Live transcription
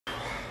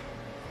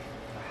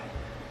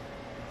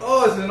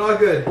Oh, is it not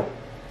good?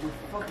 You're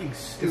fucking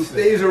stupid. It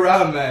stays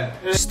around, man.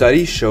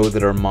 Studies show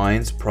that our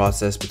minds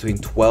process between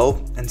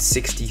 12 and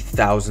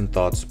 60,000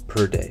 thoughts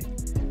per day.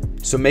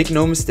 So make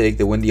no mistake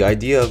that when the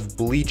idea of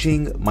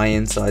bleaching my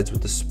insides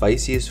with the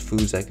spiciest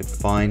foods I could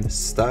find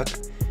stuck,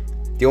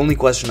 the only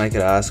question I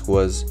could ask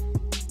was,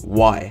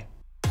 why?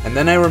 And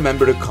then I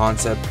remembered a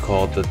concept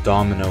called the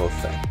domino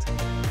effect.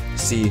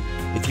 See,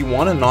 if you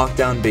want to knock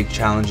down big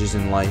challenges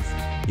in life,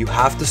 you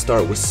have to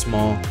start with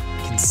small,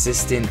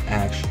 consistent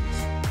actions.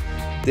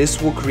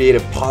 This will create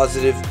a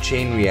positive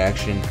chain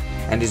reaction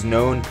and is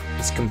known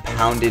as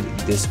compounded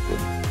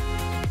discipline.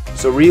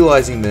 So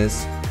realizing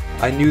this,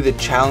 I knew that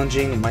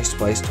challenging my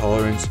spice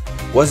tolerance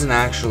wasn't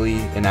actually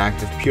an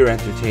act of pure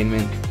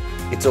entertainment.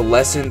 It's a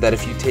lesson that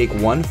if you take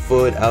one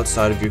foot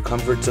outside of your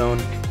comfort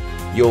zone,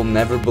 you'll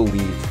never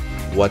believe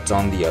what's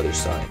on the other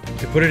side.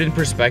 To put it in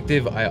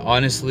perspective, I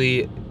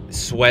honestly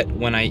sweat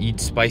when I eat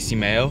spicy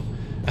mayo.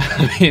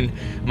 I mean,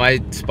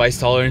 my spice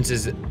tolerance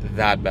is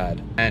that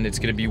bad, and it's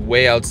gonna be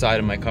way outside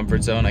of my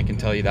comfort zone, I can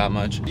tell you that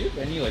much. Do you have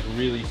any like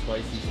really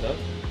spicy stuff?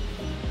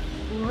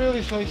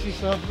 Really spicy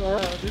stuff.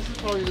 This is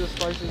probably the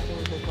spiciest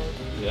thing so far.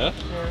 Yeah?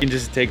 You can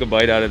just take a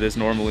bite out of this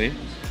normally,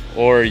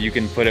 or you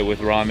can put it with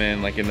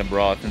ramen, like in the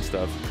broth and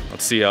stuff.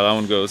 Let's see how that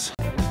one goes.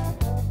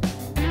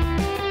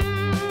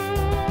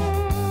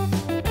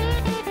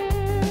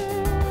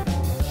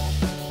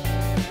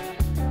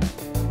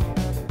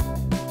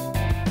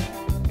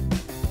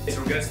 So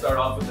we're gonna start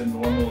off with the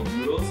normal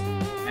noodles,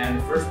 and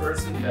the first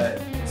person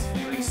that is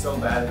feeling so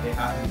bad that they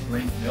have to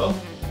drink milk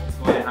is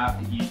going to have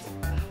to eat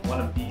one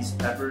of these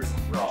peppers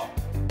raw.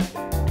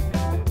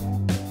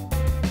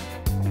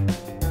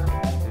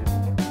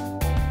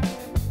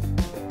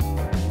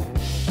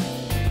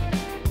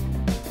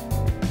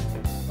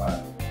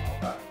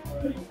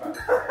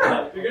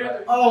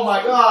 Oh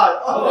my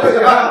god! Oh my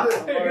god!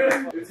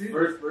 It's the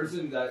first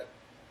person that.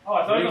 Oh,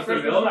 I thought you were the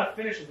first person that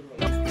finishes the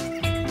milk.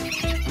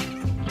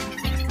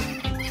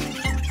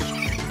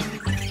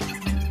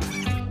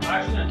 I'm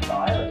actually gonna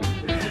die. Like,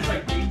 it's just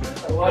like dangerous.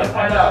 We're about to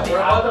find out. We're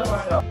about to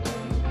find out.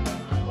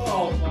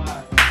 Oh my.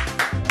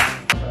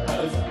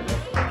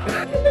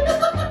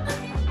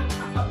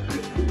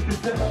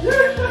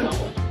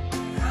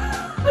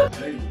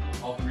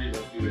 All three of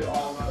us do it.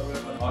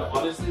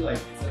 Honestly, like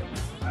it's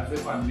as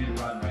if I'm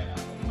mid-run right now.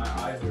 Like, my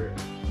eyes are.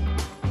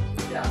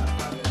 Yeah.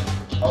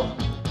 Oh.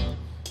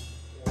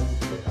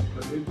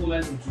 But we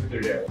implement some truth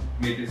or dare.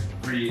 Make this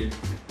pretty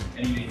interesting.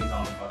 Anything is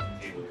on the fucking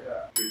table.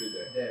 Yeah. Truth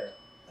or dare.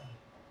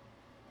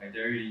 I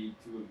dare you to eat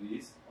 2 of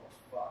these. Oh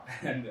fuck.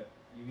 And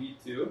you eat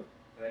 2,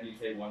 and then you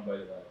take 1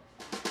 bite of that.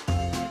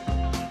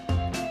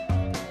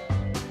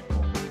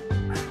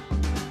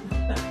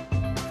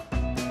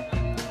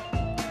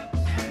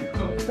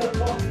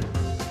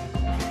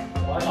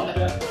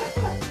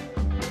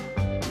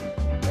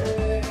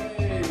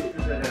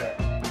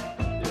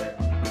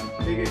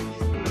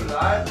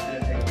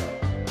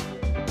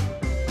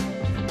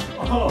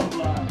 Oh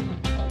my.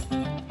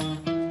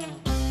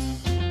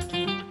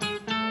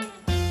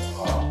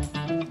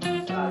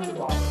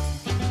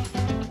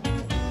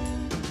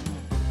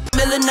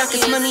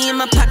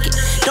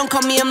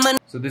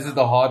 So this is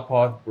the hot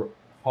pot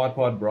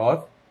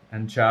broth,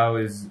 and Chow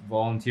is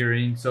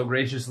volunteering so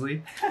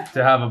graciously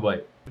to have a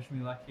bite. Wish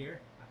me luck here.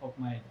 I hope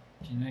my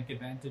genetic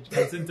advantage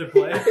comes into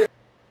play.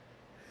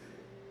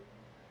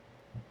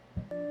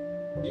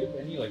 Do you have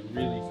any like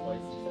really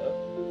spicy stuff?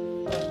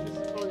 This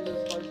is probably the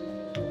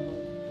spiciest thing.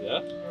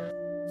 Yeah?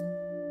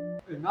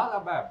 It's not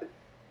that bad.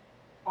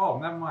 Oh,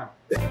 never mind.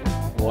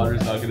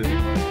 Water's not gonna do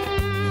much.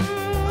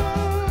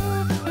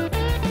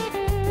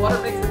 Water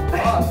makes it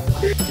broth.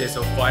 Okay,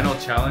 so final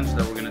challenge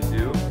that we're gonna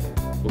do.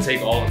 We'll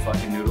take all the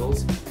fucking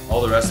noodles, all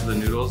the rest of the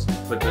noodles,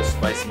 put the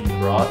spicy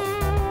broth,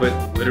 put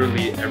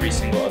literally every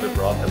single other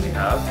broth that we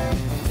have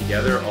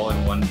together all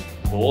in one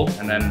bowl,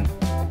 and then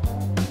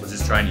let's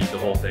just try and eat the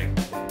whole thing.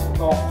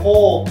 The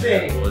whole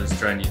thing. Yeah, we'll just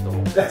try and eat the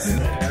whole thing.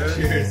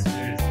 Cheers,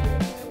 cheers.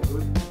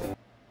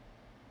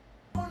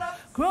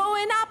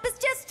 Growing up is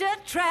just a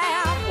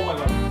trap. Oh my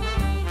god.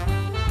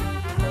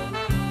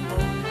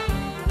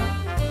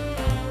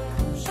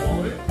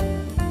 Swallow it.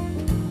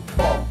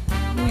 Oh.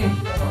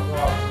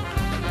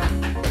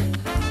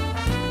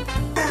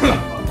 I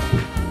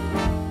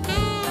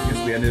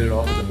guess we ended it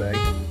off with a bag.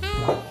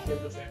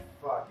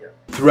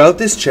 Throughout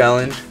this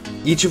challenge,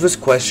 each of us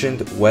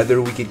questioned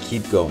whether we could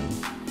keep going.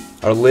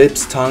 Our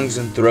lips, tongues,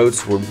 and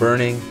throats were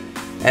burning,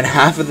 and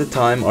half of the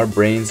time our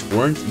brains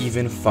weren't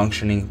even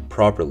functioning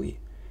properly.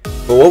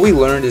 But what we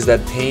learned is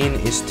that pain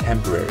is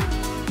temporary,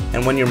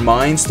 and when your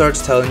mind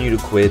starts telling you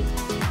to quit,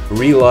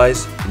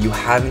 realize that you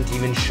haven't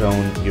even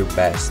shown your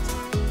best.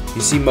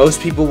 You see, most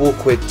people will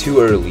quit too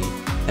early,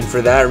 and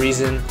for that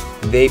reason,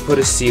 they put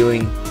a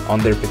ceiling on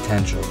their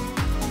potential.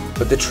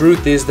 But the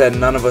truth is that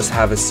none of us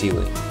have a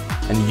ceiling,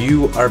 and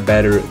you are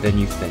better than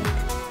you think.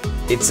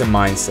 It's a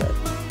mindset.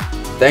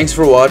 Thanks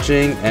for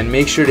watching, and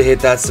make sure to hit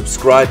that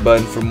subscribe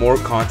button for more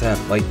content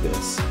like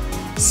this.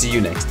 See you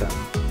next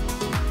time.